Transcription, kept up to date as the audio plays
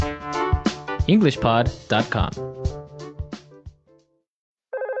englishpod.com.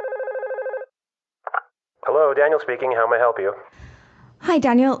 Hello, Daniel speaking. How may I help you? Hi,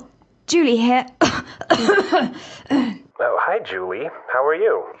 Daniel. Julie here. Oh, hi, Julie. How are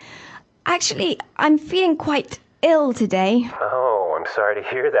you? Actually, I'm feeling quite ill today. Oh, I'm sorry to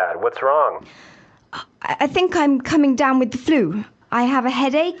hear that. What's wrong? I think I'm coming down with the flu. I have a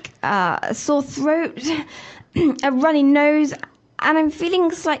headache, a sore throat, a runny nose, and I'm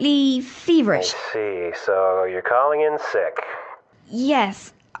feeling slightly feverish. I see. So you're calling in sick.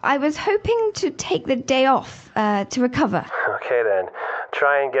 Yes, I was hoping to take the day off to recover. Okay, then.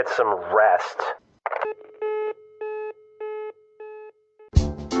 Try and get some rest.